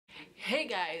Hey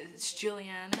guys, it's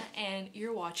Giuliana and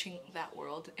you're watching That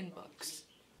World in Books.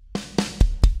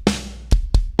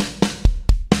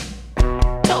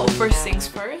 So first things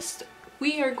first,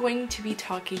 we are going to be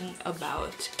talking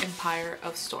about Empire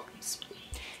of Storms.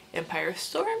 Empire of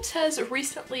Storms has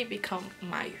recently become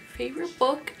my favorite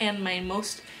book and my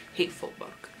most hateful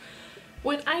book.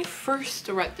 When I first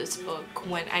read this book,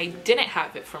 when I didn't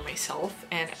have it for myself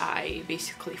and I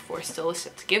basically forced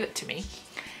Alyssa to give it to me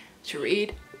to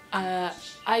read,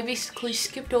 I basically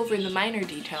skipped over the minor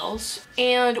details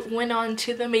and went on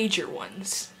to the major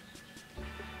ones.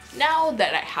 Now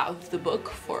that I have the book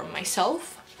for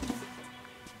myself,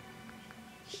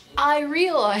 I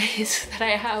realize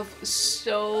that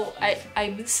I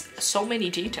miss so many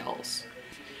details.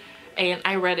 And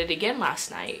I read it again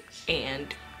last night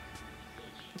and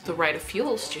the rite of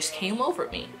feels just came over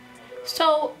me.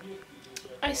 So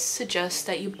I suggest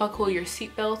that you buckle your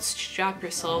seatbelts, strap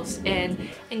yourselves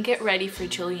in, and get ready for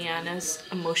Giuliana's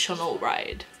emotional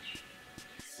ride.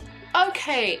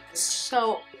 Okay,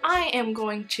 so I am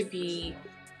going to be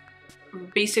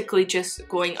basically just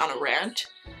going on a rant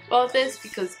about this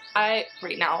because right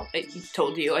now, I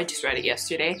told you, I just read it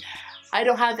yesterday. I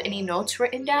don't have any notes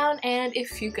written down, and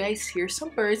if you guys hear some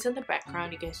birds in the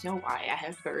background, you guys know why. I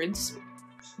have birds.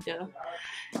 Duh.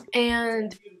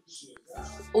 And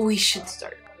we should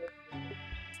start.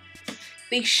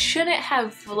 They shouldn't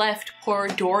have left poor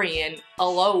Dorian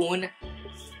alone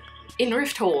in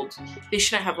Rifthold. They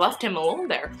shouldn't have left him alone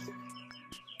there.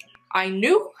 I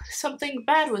knew something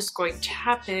bad was going to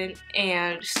happen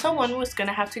and someone was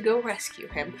gonna have to go rescue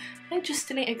him. I just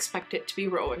didn't expect it to be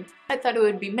Rowan. I thought it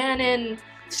would be Manon,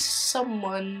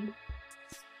 someone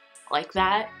like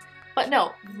that. But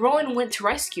no, Rowan went to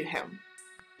rescue him.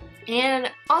 And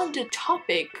on the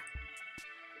topic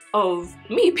of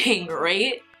me being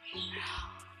right,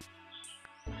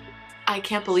 I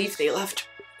can't believe they left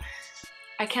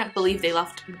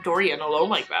Dorian alone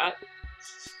like that.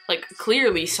 Like,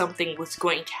 clearly something was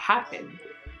going to happen.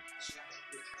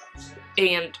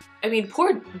 And, I mean,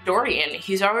 poor Dorian,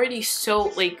 he's already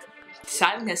so, like,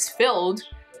 sadness filled.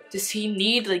 Does he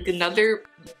need, like, another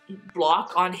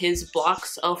block on his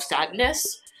blocks of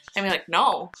sadness? I mean, like,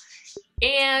 no.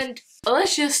 And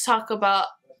let's just talk about,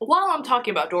 while I'm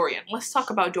talking about Dorian, let's talk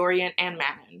about Dorian and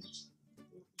Manon.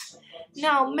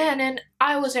 Now, Manon,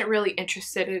 I wasn't really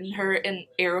interested in her in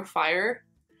Heir of Fire,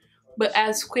 but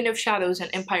as Queen of Shadows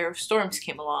and Empire of Storms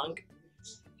came along,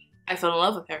 I fell in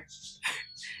love with her.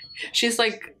 She's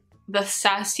like the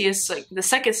sassiest, like the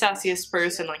second sassiest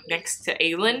person, like next to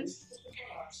Aelin,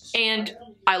 and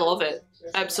I love it.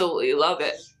 Absolutely love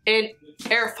it. In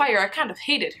Heir of Fire, I kind of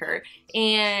hated her,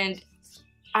 and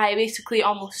I basically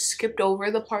almost skipped over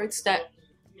the parts that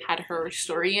had her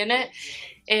story in it.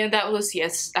 And that was,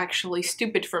 yes, actually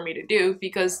stupid for me to do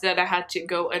because then I had to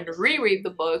go and reread the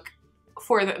book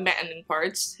for the Manon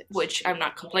parts, which I'm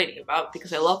not complaining about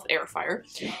because I love Heir of Fire.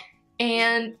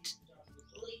 And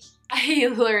I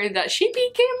learned that she became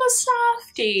a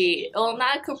softie. Well,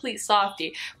 not a complete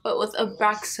softie, but with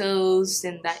Abraxos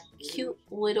and that cute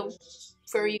little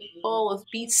furry ball of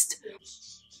beast.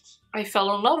 I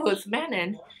fell in love with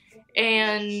Manon,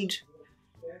 and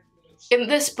in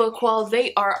this book, while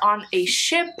they are on a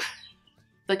ship,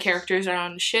 the characters are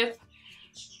on a ship,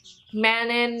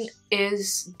 Manon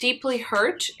is deeply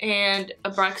hurt, and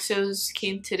Abraxos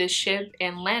came to the ship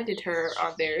and landed her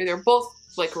on there. They're both,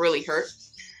 like, really hurt.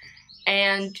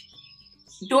 And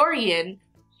Dorian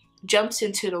jumps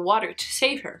into the water to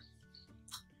save her.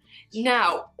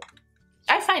 Now,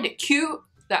 I find it cute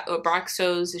that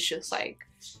Abraxos is just like,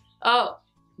 oh,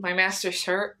 my master's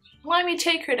hurt. Let me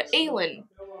take her to Aelin,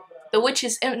 the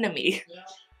witch's enemy.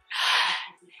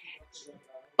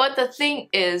 But the thing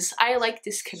is, I like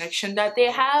this connection that they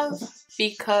have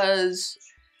because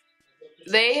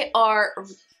they are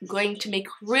going to make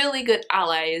really good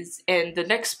allies in the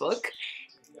next book.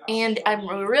 And I'm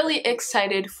really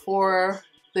excited for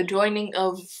the joining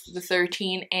of the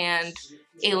 13 and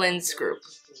Aelin's group.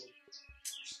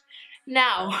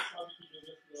 Now,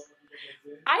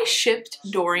 I shipped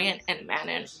Dorian and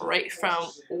Manon right from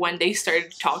when they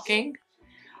started talking.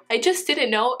 I just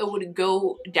didn't know it would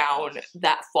go down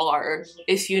that far.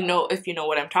 If you know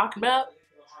what I'm talking about.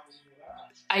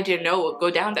 I didn't know it would go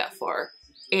down that far.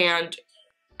 And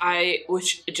I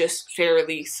was just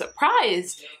fairly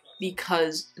surprised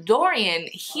because Dorian,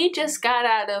 he just got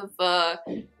out of a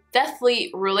deathly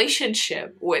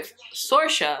relationship with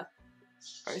Sorsha.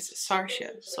 Or is it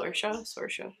Sarsha?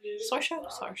 Sorsha?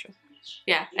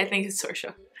 Yeah, I think it's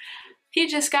Sorsha. He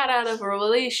just got out of a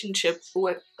relationship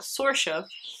with Sorsha,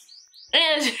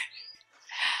 and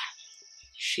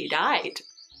she died.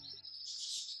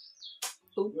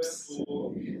 Oops.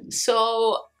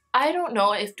 So I don't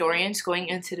know if Dorian's going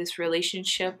into this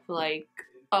relationship like,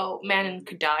 oh, Manon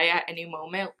could die at any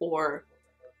moment, or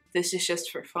this is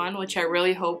just for fun, which I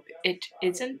really hope it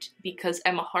isn't, because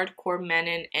I'm a hardcore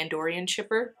Manon and Dorian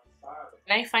shipper.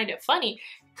 And I find it funny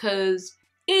because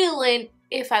Aelin,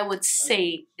 if I would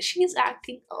say, she's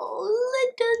acting a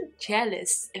little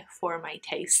jealous for my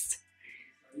taste.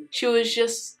 She was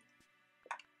just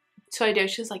so I did.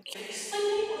 She was like,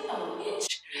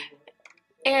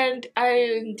 and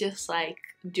I'm just like,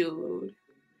 dude,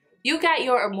 you got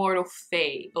your immortal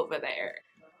fae over there.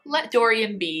 Let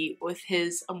Dorian be with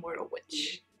his immortal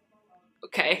witch.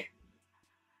 Okay.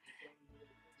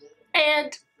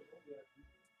 And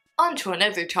on to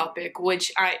another topic,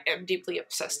 which I am deeply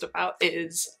obsessed about,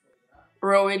 is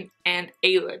Rowan and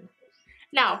Aelin.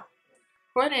 Now,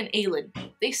 Rowan and Aelin,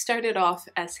 they started off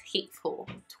as hateful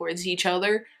towards each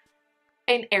other,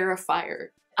 an Heir of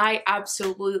Fire. I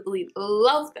absolutely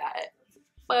love that.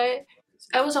 But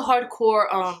I was a hardcore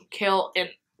Kale and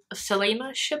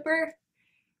Selena shipper.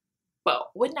 But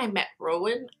when I met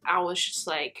Rowan, I was just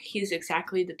like, he's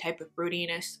exactly the type of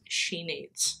broodiness she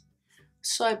needs.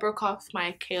 So I broke off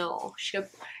my Kale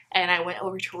ship and I went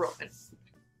over to Rowan.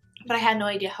 But I had no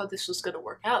idea how this was going to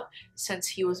work out, since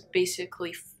he was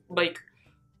basically like,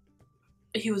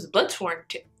 he was bloodsworn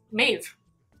to Maeve.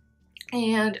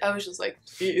 And I was just like,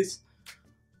 please,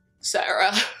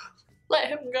 Sarah, let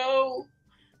him go.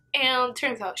 And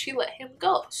turns out she let him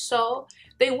go. So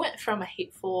they went from a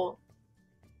hateful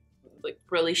like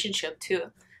relationship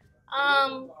to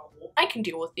I can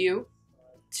deal with you,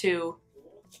 to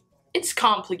it's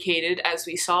complicated, as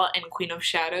we saw in Queen of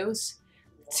Shadows,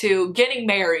 to getting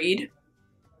married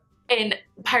in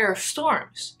Pyre of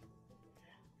Storms.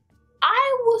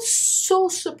 I was so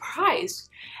surprised,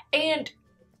 and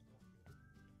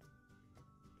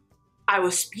I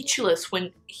was speechless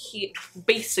when he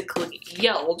basically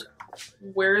yelled,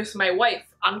 "Where's my wife?"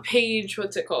 on page,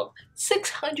 what's it called,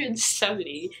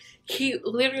 670. He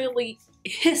literally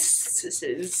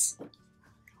hisses,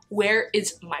 "Where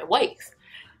is my wife?"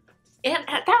 And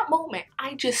at that moment,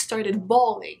 I just started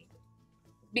bawling,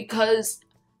 because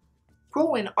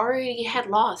Rowan already had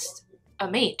lost a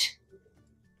mate.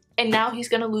 And now he's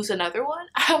gonna lose another one?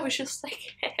 I was just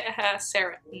like,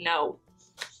 Sarah, no.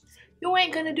 You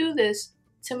ain't gonna do this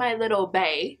to my little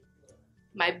bae,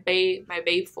 my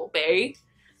bayful bae,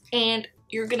 and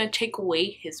you're gonna take away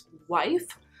his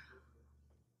wife?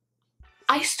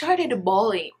 I started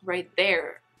bawling right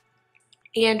there,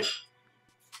 and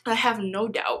I have no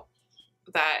doubt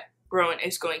that Rowan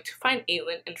is going to find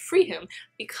Aelin and free him,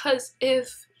 because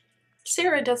if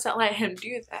Sarah doesn't let him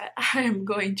do that, I am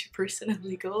going to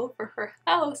personally go over her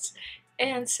house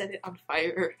and set it on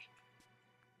fire.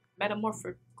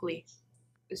 Metamorphically.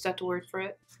 Is that the word for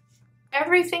it?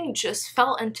 Everything just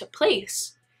fell into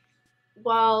place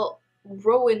while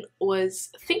Rowan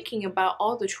was thinking about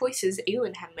all the choices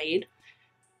Aelin had made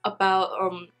about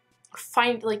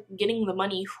getting the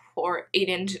money for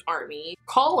Aiden's army,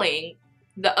 calling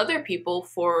the other people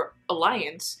for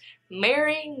alliance,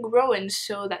 marrying Rowan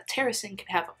so that Terrasen could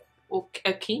have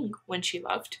a king when she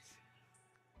left.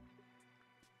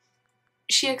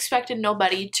 She expected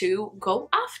nobody to go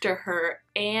after her,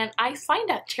 and I find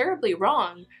that terribly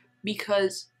wrong,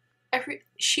 because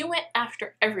she went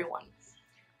after everyone.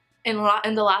 In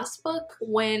the last book,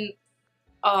 when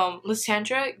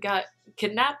Lysandra got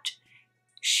kidnapped,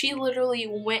 she literally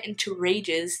went into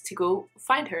rages to go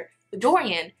find her.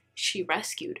 Dorian, she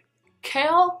rescued.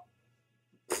 Kale,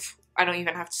 I don't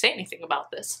even have to say anything about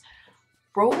this.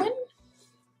 Rowan,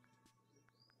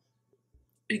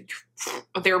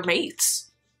 they're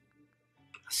mates.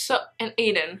 So, and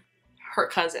Aiden, her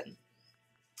cousin.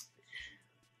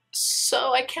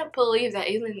 So I can't believe that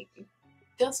Aiden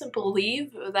doesn't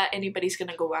believe that anybody's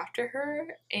gonna go after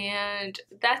her, and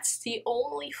that's the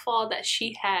only flaw that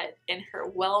she had in her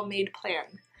well-made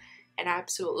plan, and I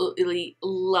absolutely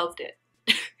loved it.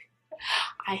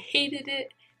 I hated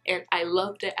it, and I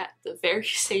loved it at the very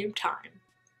same time.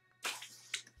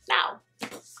 Now,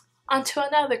 onto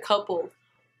another couple,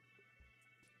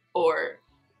 or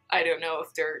I don't know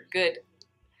if they're good.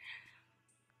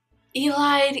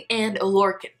 Eli and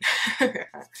Lorcan.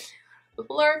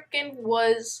 Lorcan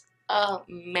was a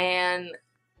man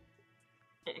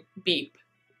beep,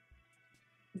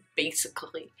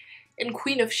 basically. In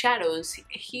Queen of Shadows,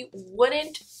 he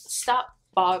wouldn't stop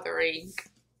bothering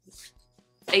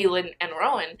Aelin and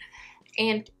Rowan,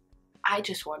 and I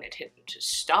just wanted him to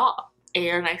stop.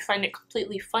 And I find it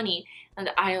completely funny in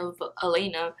the Eye of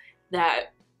Elena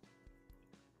that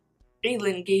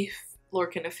Aelin gave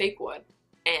Lorcan a fake one.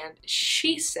 And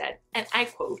she said, and I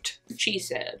quote, she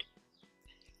said,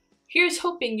 "Here's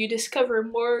hoping you discover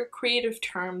more creative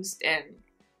terms than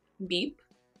beep.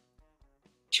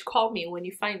 To call me when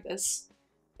you find this.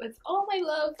 With all my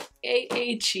love,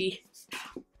 AAG."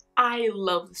 I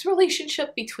love this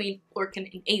relationship between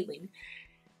Lorcan and Aileen.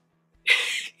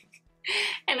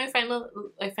 And I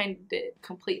find it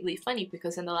completely funny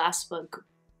because in the last book,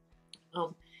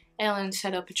 Ellen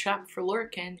set up a trap for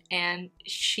Lorcan and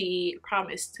she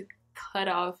promised to cut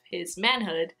off his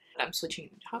manhood. I'm switching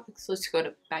topics. Let's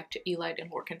go back to Eli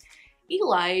and Lorcan.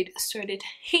 Eli started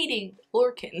hating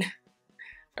Lorcan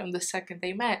from the second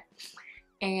they met,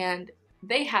 and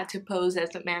they had to pose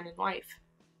as a man and wife.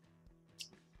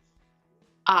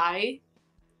 I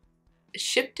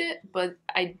shipped it, but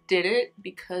I didn't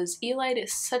because Eli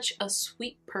is such a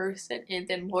sweet person, and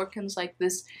then Lorcan's like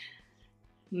this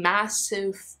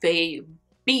massive fae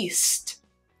beast.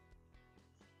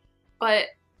 But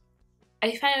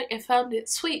I found it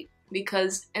sweet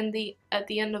because at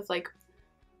the end of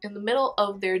in the middle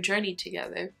of their journey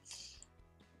together,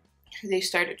 they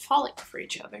started falling for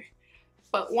each other.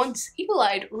 But once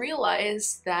Eli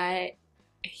realized that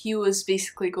he was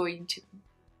basically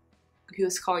he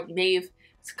was calling Maeve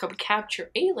to come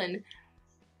capture Aelin,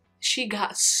 she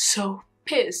got so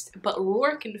pissed. But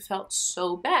Lorcan felt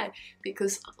so bad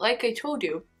because, like I told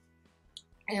you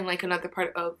in another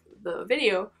part of the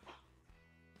video,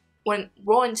 when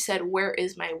Rowan said, "Where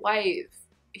is my wife?"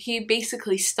 he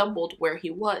basically stumbled where he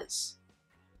was.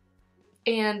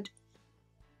 And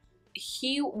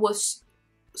he was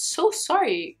so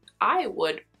sorry. I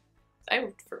would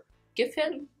forgive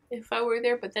him if I were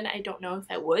there, but then I don't know if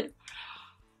I would.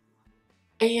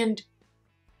 And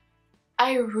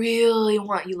I really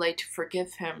want Eli to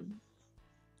forgive him.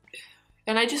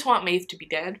 And I just want Maeve to be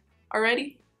dead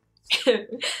already.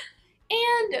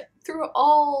 And throughout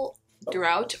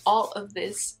all of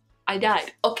this, I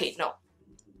died. Okay, no.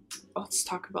 Let's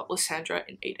talk about Lysandra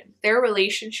and Aiden. Their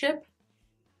relationship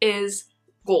is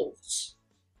goals.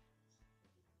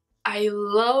 I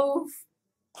love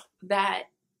that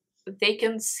they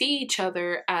can see each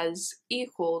other as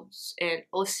equals, and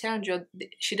Lysandra,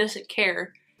 she doesn't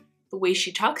care the way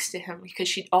she talks to him because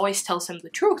she always tells him the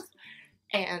truth,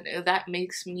 and that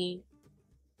makes me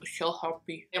so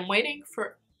happy. I'm waiting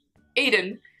for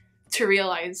Aiden to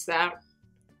realize that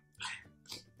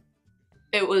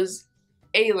it was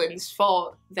Aylin's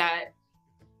fault that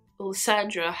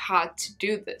Lysandra had to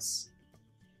do this.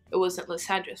 It wasn't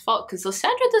Lysandra's fault because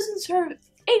Lysandra doesn't serve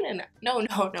Aiden. No.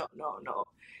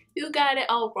 You got it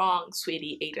all wrong,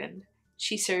 sweetie Aiden.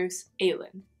 She serves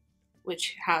Aelin,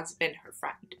 which has been her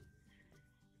friend.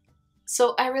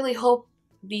 So I really hope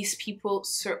these people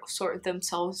sort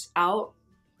themselves out.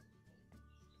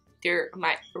 They're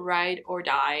my ride or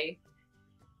die.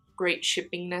 Great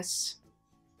shippingness.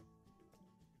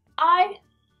 I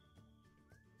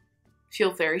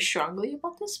feel very strongly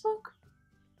about this book.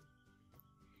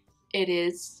 It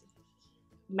is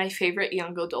my favorite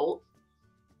young adult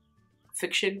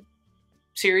fiction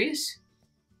series,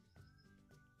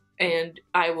 and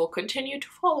I will continue to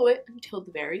follow it until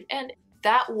the very end.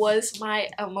 That was my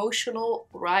emotional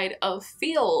ride of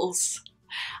feels.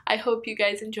 I hope you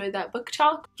guys enjoyed that book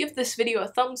talk. Give this video a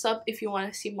thumbs up if you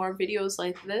want to see more videos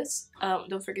like this.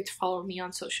 Don't forget to follow me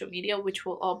on social media, which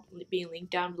will all be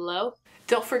linked down below.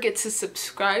 Don't forget to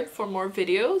subscribe for more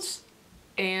videos,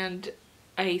 and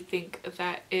I think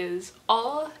that is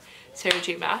all. Sarah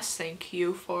J. Maas, thank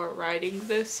you for writing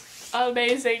this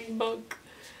amazing book,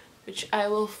 which I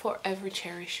will forever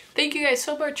cherish. Thank you guys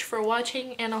so much for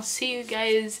watching, and I'll see you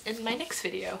guys in my next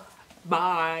video.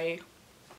 Bye!